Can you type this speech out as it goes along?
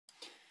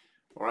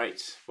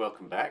Right,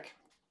 welcome back.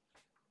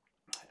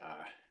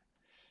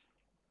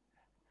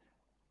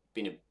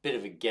 Been a bit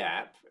of a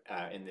gap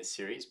in this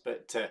series,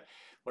 but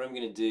what I'm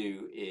going to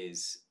do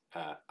is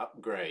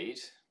upgrade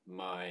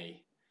my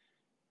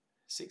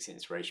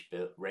 6-inch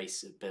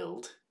race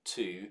build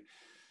to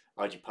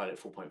ArduPilot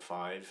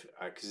 4.5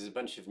 because there's a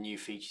bunch of new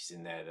features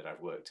in there that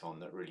I've worked on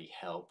that really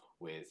help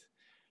with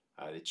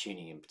the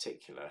tuning in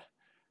particular.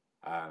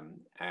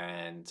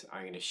 And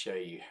I'm going to show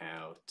you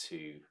how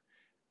to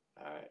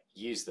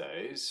use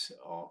those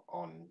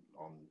on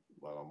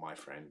my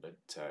frame, but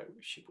it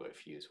should work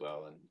for you as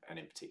well, and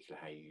in particular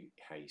how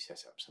you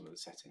set up some of the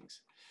settings.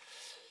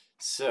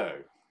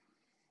 So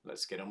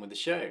let's get on with the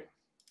show.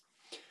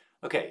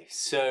 Okay,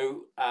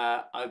 so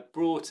I've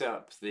brought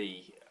up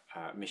the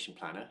mission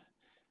planner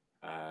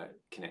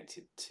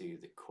connected to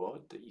the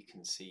quad that you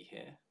can see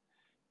here,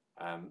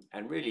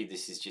 and really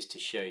this is just to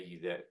show you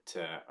that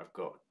I've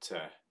got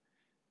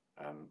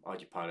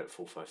ArduPilot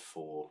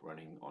 454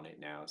 running on it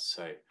now.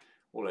 So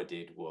all I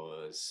did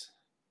was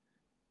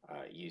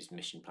use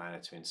Mission Planner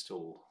to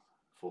install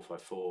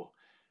 454.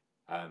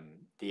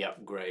 The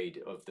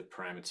upgrade of the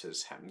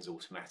parameters happens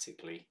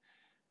automatically,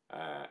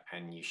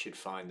 and you should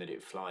find that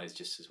it flies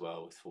just as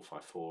well with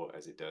 454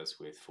 as it does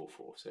with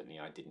 44. Certainly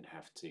I didn't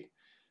have to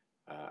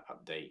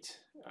update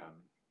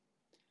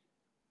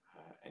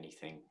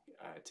anything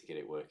to get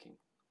it working.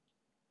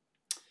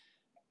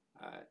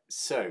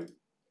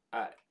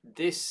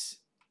 This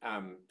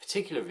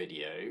particular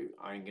video,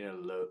 I'm going to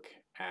look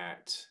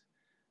at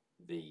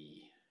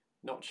the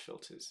notch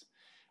filters.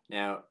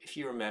 Now, if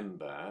you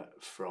remember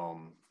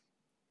from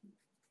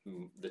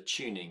the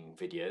tuning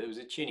video, there was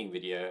a tuning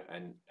video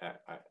and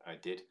I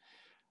did,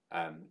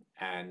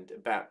 and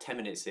about 10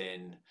 minutes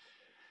in,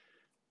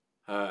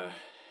 I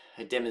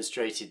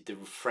demonstrated the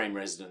frame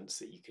resonance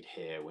that you could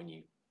hear when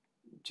you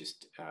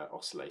just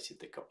oscillated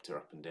the copter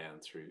up and down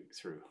through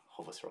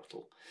hover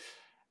throttle.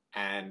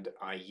 And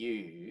I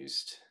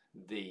used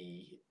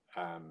the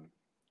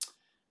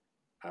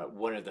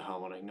one of the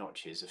harmonic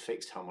notches, a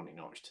fixed harmonic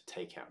notch, to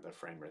take out the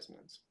frame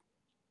resonance.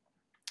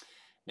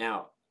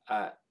 Now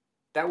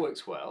that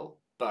works well,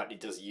 but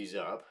it does use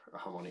up a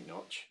harmonic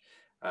notch,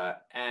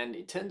 and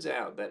it turns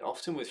out that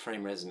often with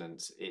frame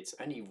resonance it's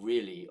only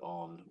really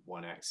on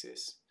one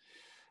axis,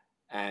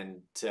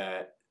 and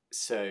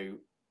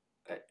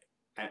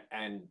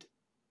and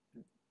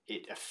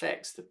it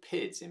affects the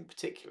PIDs in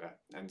particular.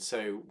 And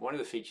so one of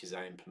the features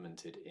I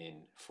implemented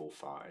in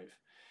 4.5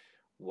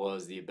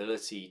 was the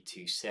ability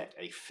to set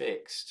a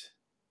fixed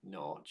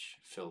notch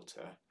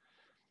filter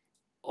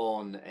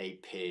on a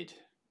PID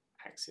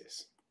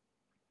axis.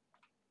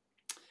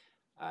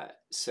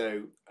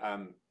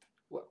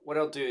 What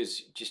I'll do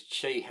is just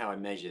show you how I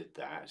measured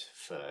that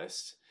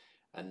first,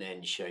 and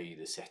then show you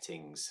the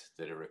settings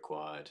that are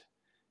required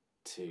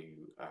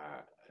to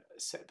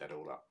set that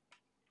all up.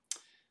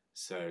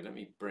 So let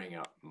me bring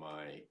up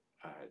my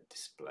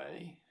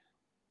display.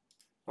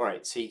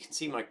 Alright, so you can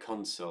see my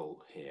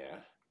console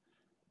here,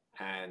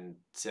 and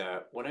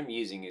what I'm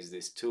using is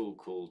this tool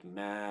called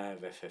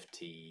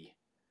mavfft_pid.py.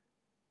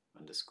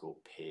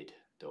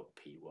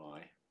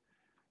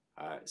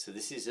 So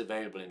this is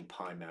available in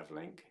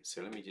PyMavLink,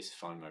 so let me just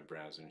find my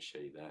browser and show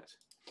you that.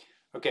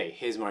 Okay,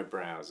 here's my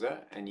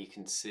browser, and you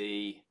can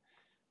see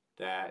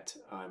that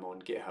I'm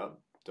on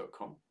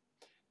github.com.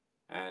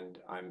 and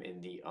I'm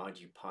in the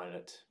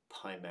ArduPilot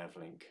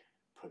PyMavLink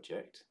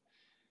project.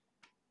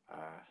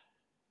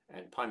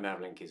 And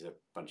PyMavLink is a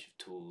bunch of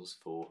tools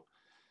for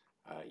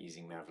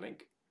using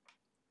Mavlink.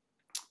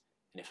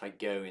 And if I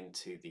go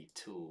into the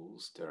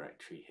tools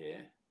directory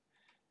here,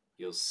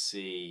 you'll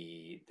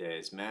see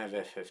there's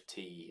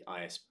mavfft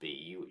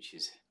ISB, which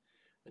is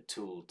a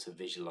tool to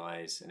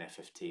visualize an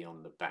FFT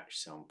on the batch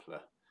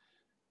sampler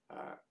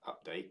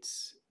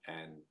updates,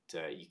 and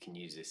you can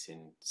use this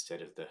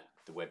instead of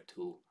the web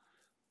tool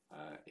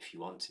if you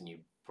want, and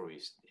you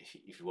probably,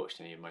 if you watched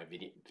any of my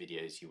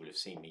videos, you will have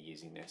seen me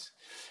using this.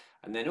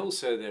 And then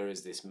also there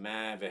is this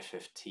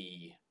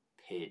mavfft_pid.py,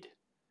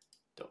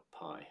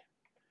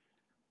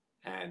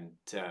 and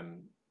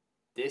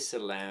this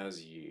allows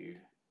you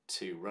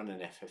to run an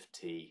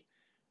FFT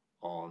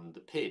on the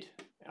PID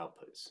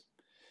outputs.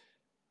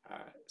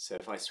 So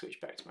if I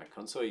switch back to my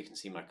console, you can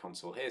see my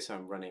console here. So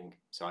I'm running,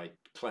 so I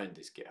cloned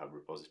this GitHub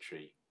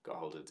repository, got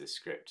hold of this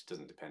script,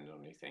 doesn't depend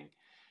on anything,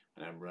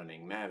 and I'm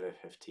running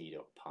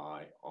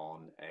mavfft.py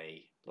on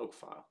a log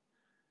file.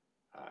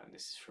 And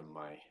this is from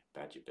my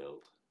Badger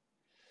build.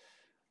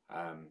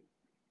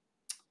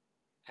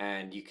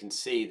 And you can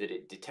see that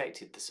it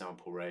detected the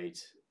sample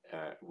rate,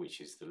 which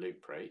is the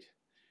loop rate,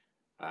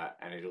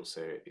 and it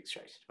also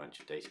extracted a bunch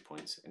of data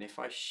points. And if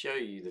I show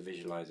you the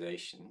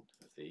visualization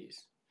of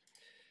these,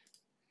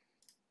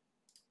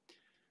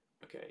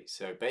 okay,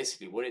 so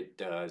basically what it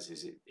does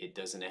is it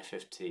does an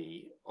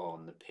FFT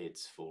on the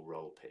PIDs for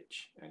roll,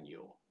 pitch, and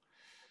yaw.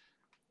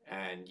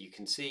 And you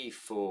can see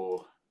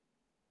for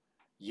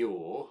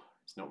yaw,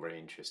 it's not very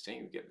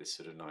interesting. We get this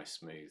sort of nice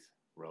smooth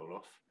roll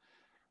off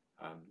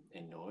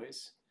in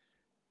noise.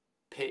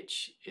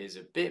 Pitch is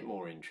a bit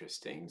more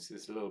interesting, so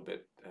there's a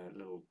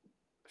little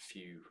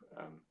few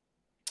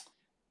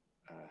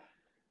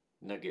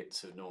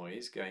nuggets of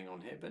noise going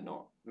on here, but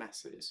not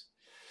masses.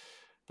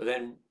 But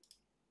then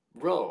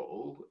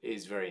roll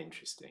is very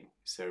interesting.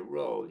 So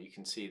roll, you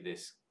can see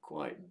this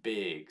quite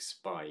big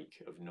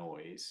spike of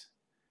noise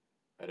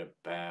at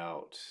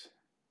about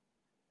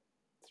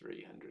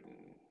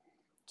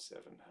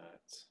 307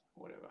 hertz,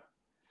 whatever.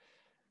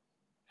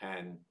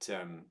 And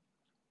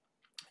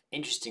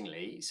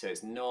interestingly, so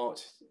it's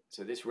not,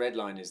 so this red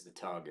line is the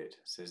target.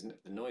 So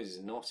the noise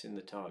is not in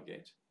the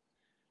target,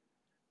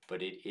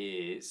 but it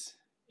is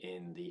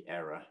in the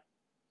error,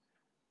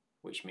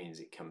 which means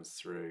it comes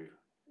through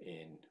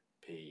in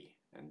P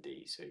and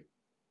D. So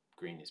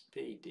green is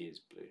P, D is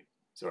blue.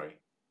 Sorry,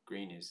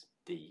 green is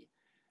D,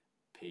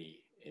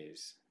 P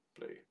is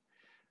blue.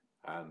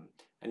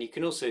 And you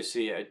can also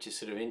see a just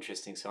sort of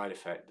interesting side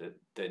effect that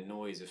the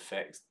noise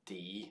affects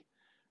D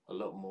a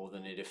lot more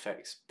than it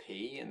affects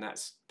P, and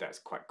that's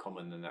quite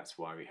common, and that's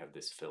why we have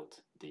this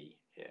filter D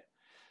here.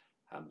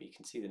 But you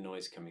can see the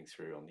noise coming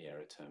through on the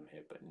error term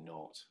here, but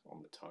not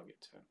on the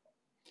target term.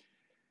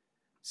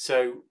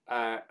 So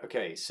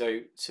okay,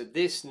 so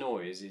this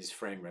noise is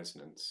frame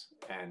resonance,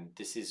 and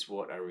this is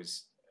what I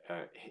was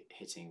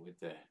hitting with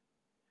the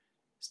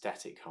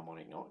static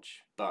harmonic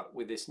notch. But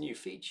with this new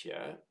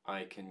feature,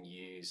 I can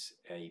use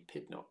a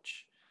PID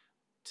notch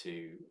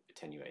to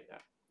attenuate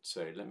that.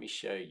 So let me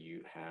show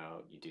you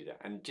how you do that.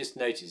 And just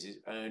notice it's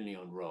only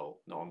on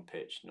roll, not on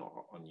pitch,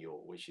 not on yaw,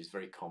 which is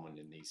very common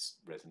in these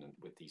resonance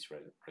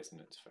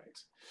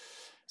effects.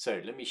 So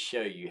let me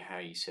show you how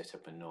you set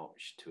up a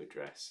notch to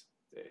address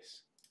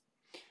this.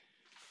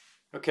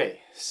 Okay,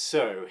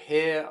 so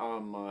here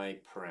are my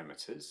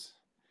parameters,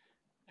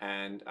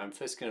 and I'm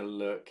first going to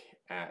look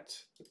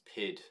at the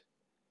PID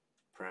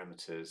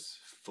parameters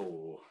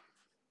for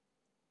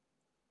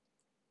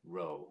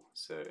roll.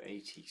 So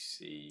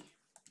ATC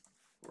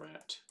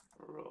rat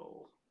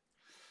roll.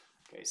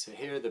 Okay, so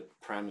here are the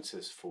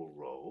parameters for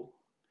roll,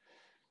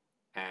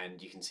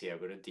 and you can see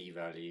I've got a D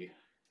value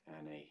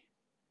and a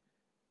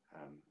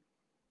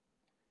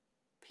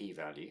P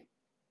value.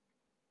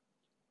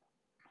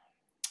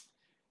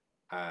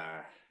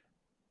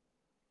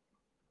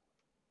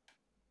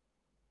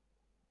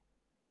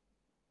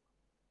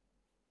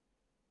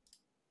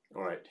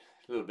 All right,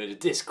 a little bit of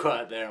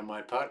disquiet there on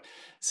my part.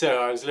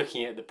 So I was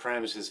looking at the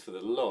parameters for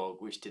the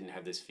log, which didn't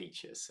have this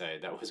feature. So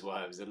that was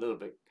why I was a little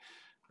bit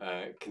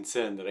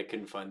concerned that I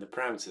couldn't find the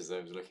parameters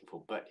I was looking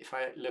for. But if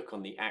I look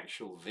on the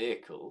actual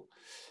vehicle,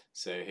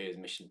 so here's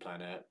mission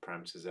planner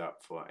parameters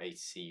up for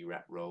ATC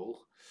rat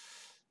roll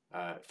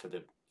for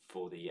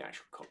the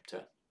actual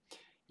copter.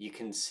 You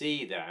can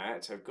see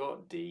that I've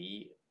got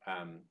the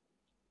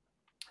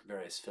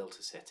various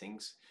filter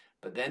settings,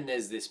 but then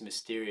there's this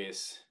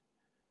mysterious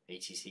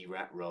ATC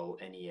rat roll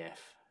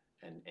NEF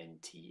and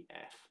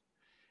NTF,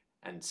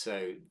 and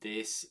so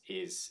this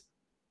is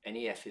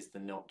NEF is the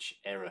notch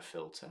error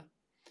filter,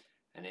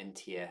 and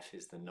NTF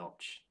is the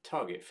notch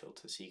target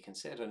filter. So you can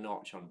set a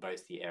notch on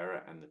both the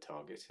error and the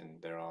target,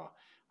 and there are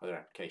other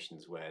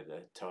applications where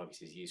the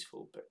target is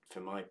useful, but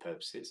for my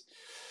purposes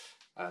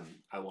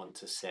I want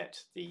to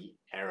set the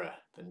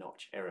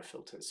notch error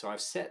filter. So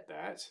I've set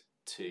that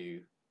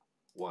to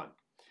 1.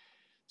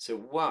 So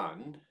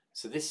 1,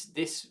 so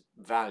this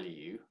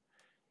value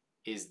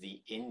is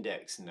the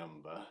index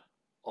number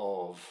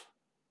of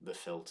the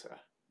filter.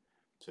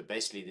 So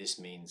basically this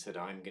means that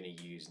I'm going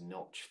to use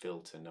notch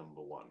filter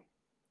number 1.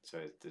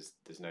 So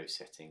there's no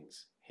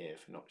settings here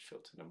for notch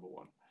filter number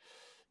 1.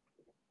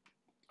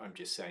 I'm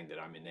just saying that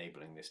I'm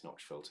enabling this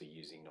notch filter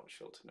using notch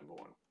filter number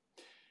 1.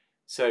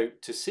 So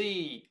to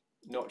see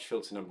notch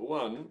filter number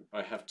 1,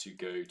 I have to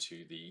go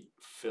to the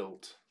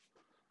filt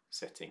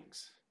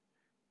settings,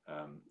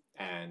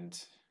 and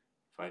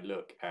if I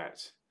look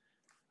at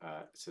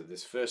so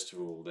this, first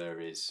of all, there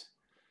is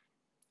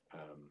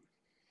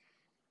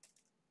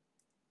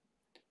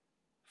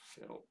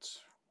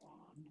filt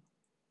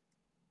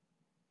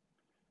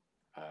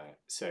 1.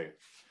 So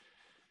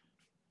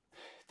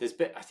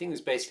I think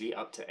there's basically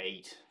up to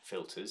 8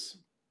 filters,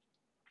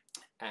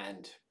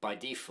 and by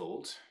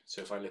default,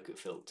 so if I look at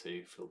filt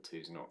 2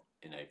 is not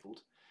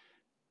enabled.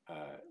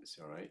 It's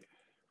all right.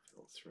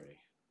 Filt 3.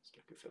 Let's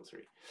look at filt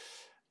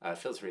 3.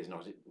 Filt 3 is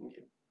not.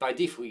 By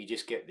default, you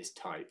just get this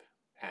type,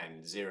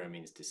 and 0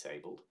 means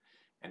disabled,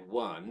 and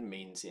 1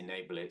 means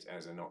enable it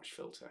as a notch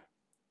filter.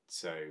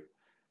 So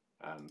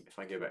if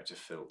I go back to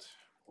filt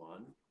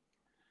 1,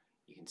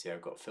 you can see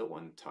I've got filt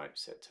 1 type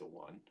set to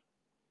 1,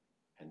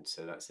 and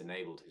so that's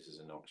enabled this as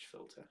a notch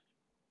filter.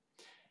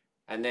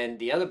 And then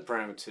the other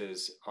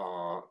parameters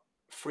are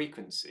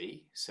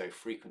frequency, so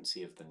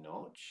frequency of the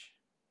notch,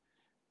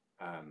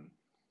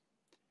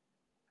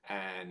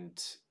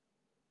 and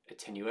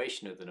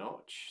attenuation of the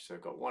notch. So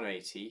I've got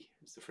 180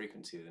 is the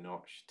frequency of the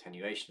notch,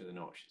 attenuation of the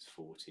notch is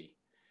 40,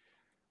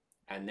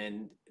 and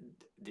then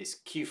this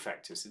Q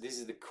factor, so this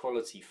is the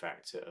quality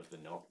factor of the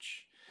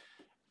notch,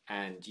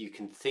 and you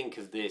can think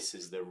of this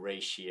as the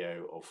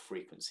ratio of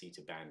frequency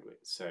to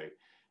bandwidth. So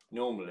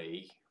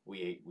normally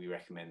we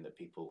recommend that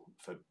people,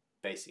 for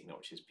basic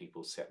notches,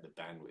 people set the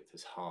bandwidth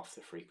as half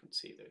the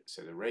frequency.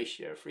 So the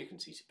ratio of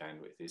frequency to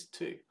bandwidth is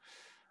 2.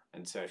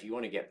 And so if you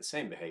want to get the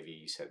same behavior,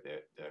 you set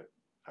the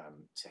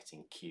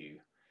setting Q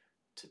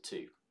to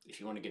 2. If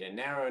you want to get a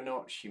narrow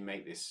notch, you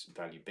make this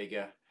value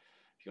bigger.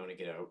 If you want to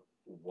get a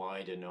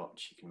wider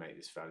notch, you can make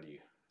this value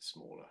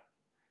smaller.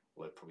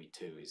 Although probably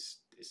 2 is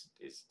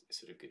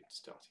sort of a good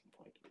starting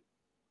point.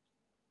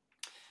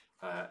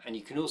 And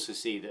you can also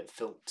see that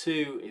filter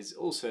 2 is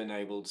also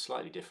enabled,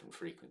 slightly different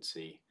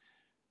frequency,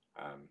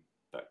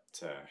 but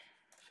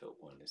filter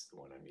 1 is the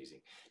one I'm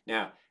using.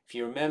 Now, if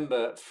you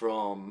remember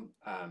from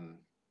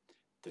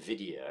the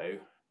video,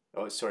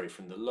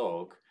 from the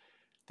log,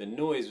 the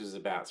noise was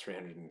about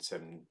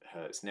 307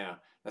 Hertz. Now,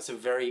 that's a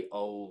very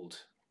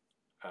old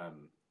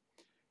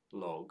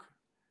log,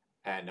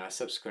 and I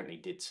subsequently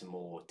did some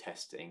more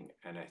testing,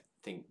 and I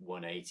think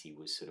 180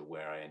 was sort of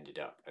where I ended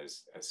up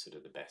as sort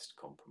of the best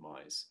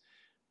compromise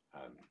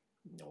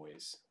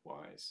noise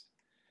wise.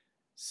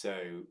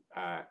 So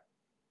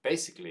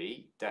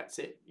basically that's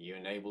it. You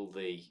enable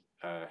the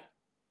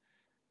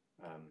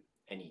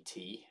NET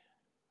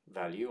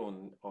value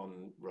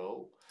on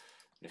roll.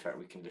 In fact,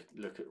 we can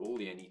look at all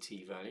the NET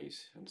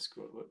values and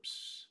scroll.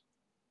 Whoops,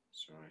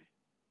 sorry,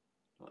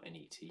 not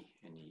NET,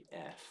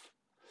 NEF.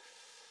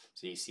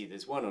 So you see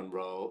there's one on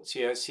roll. So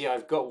yeah, see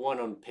I've got one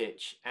on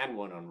pitch and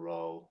one on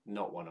roll,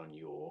 not one on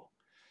yaw.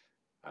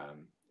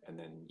 And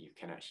then you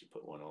can actually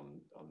put one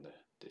on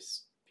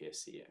this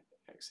PSC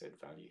XZ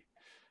value.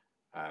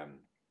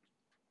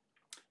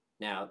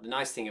 Now the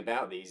nice thing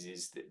about these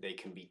is that they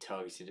can be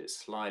targeted at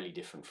slightly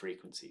different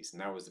frequencies, and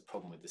that was the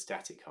problem with the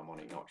static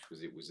harmonic notch,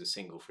 was it was a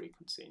single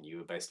frequency and you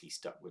were basically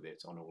stuck with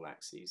it on all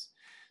axes.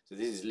 So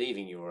this is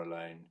leaving yaw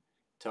alone,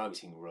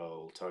 targeting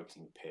roll,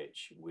 targeting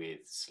pitch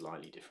with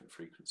slightly different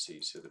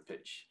frequencies. So the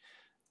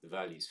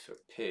values for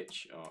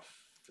pitch are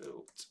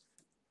filter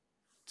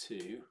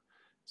 2,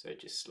 so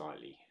just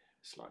slightly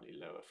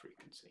lower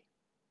frequency.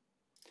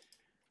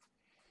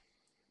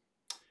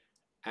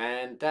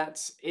 And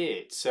that's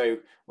it. So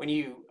when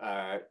you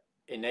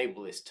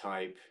enable this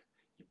type,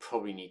 you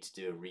probably need to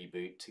do a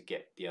reboot to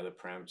get the other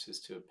parameters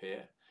to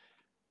appear.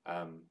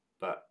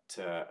 But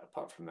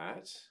apart from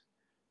that,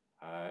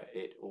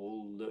 it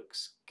all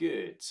looks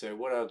good. So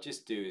what I'll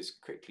just do is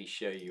quickly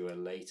show you a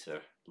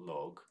later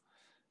log,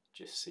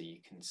 just so you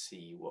can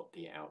see what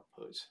the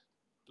output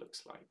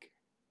looks like.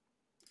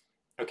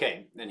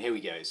 Okay, then here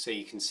we go. So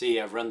you can see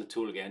I've run the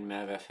tool again,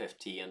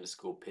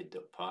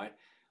 mavfft_pid.py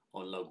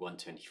on log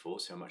 124,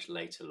 so a much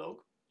later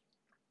log.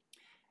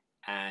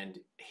 And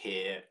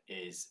here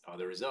are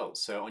the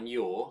results. So on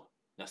yaw,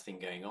 nothing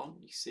going on.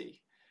 You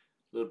see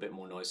a little bit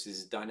more noise. This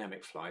is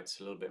dynamic flight,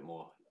 so a little bit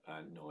more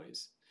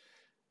noise.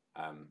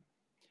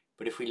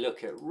 But if we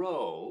look at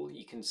roll,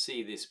 you can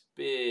see this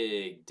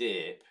big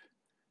dip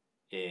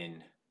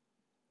in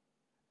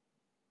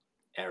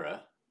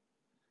error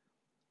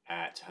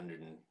at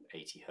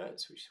 180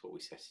 Hertz, which is what we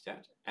set it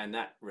at, and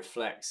that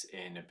reflects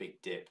in a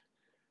big dip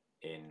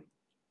in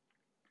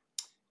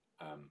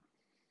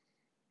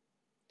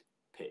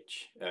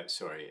pitch,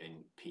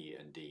 in P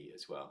and D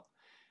as well.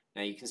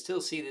 Now you can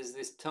still see there's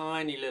this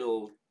tiny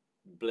little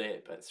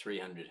blip at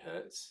 300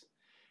 Hertz,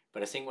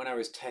 but I think when I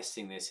was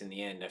testing this in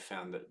the end, I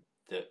found that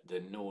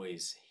the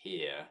noise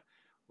here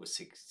was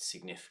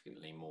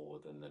significantly more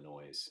than the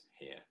noise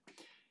here.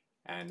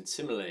 And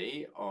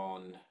similarly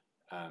on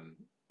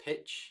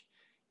pitch,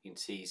 you can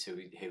see, so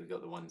here we've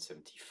got the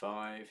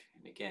 175,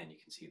 and again you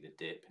can see the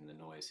dip in the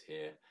noise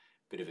here,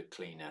 bit of a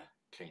cleaner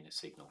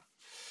signal.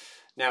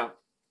 Now,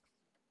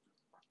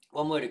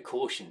 one word of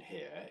caution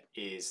here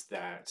is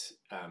that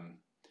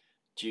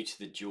due to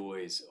the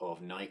joys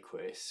of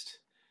Nyquist,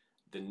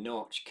 the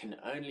notch can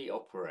only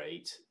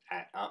operate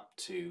at up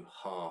to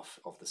half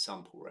of the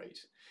sample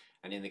rate.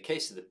 And in the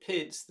case of the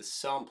PIDs, the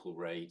sample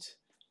rate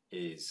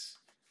is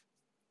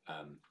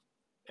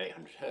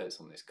 800 Hertz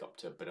on this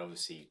copter, but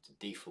obviously the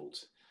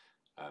default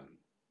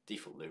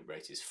loop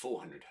rate is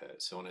 400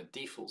 Hertz. So on a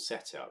default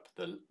setup,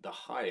 the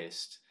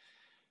highest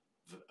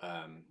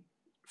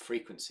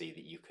frequency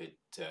that you could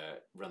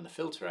run the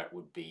filter at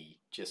would be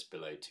just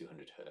below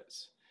 200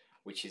 Hertz,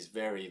 which is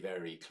very,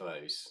 very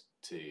close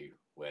to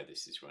where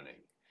this is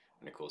running.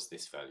 And of course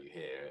this value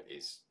here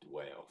is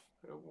way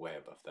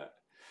above that.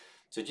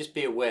 So just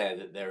be aware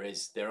that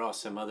there are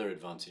some other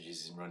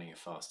advantages in running a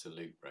faster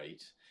loop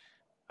rate.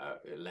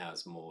 It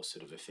allows more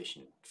sort of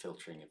efficient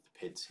filtering of the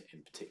PIDs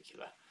in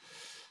particular.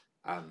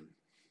 And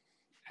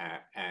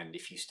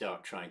if you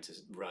start trying to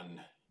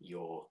run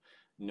your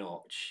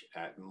notch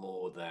at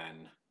more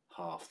than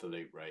half the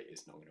loop rate,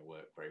 it's not going to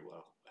work very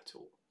well at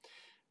all.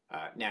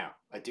 Now,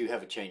 I do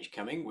have a change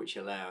coming which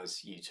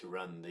allows you to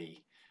run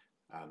the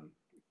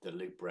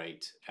loop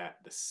rate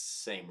at the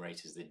same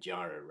rate as the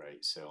gyro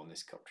rate. So on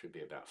this copter it would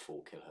be about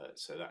 4 kHz.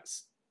 So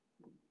that's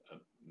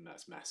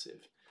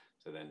massive.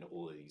 So then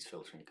all of these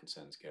filtering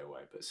concerns go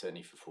away. But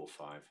certainly for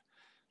 4.5,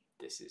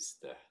 this is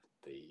the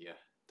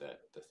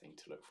thing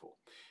to look for.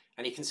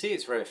 And you can see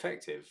it's very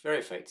effective. Very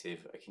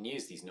effective. I can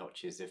use these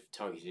notches if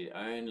targeted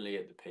only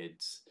at the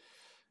PIDs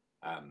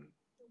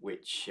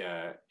which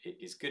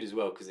is good as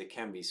well because there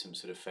can be some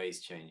sort of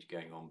phase change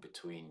going on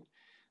between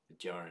the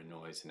gyro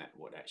noise and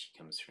what actually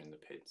comes through in the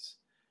PIDs.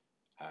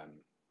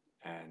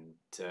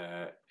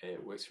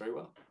 It works very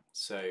well.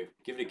 So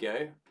give it a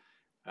go.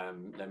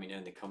 Let me know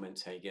in the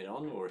comments how you get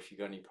on, or if you've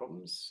got any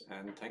problems,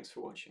 and thanks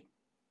for watching.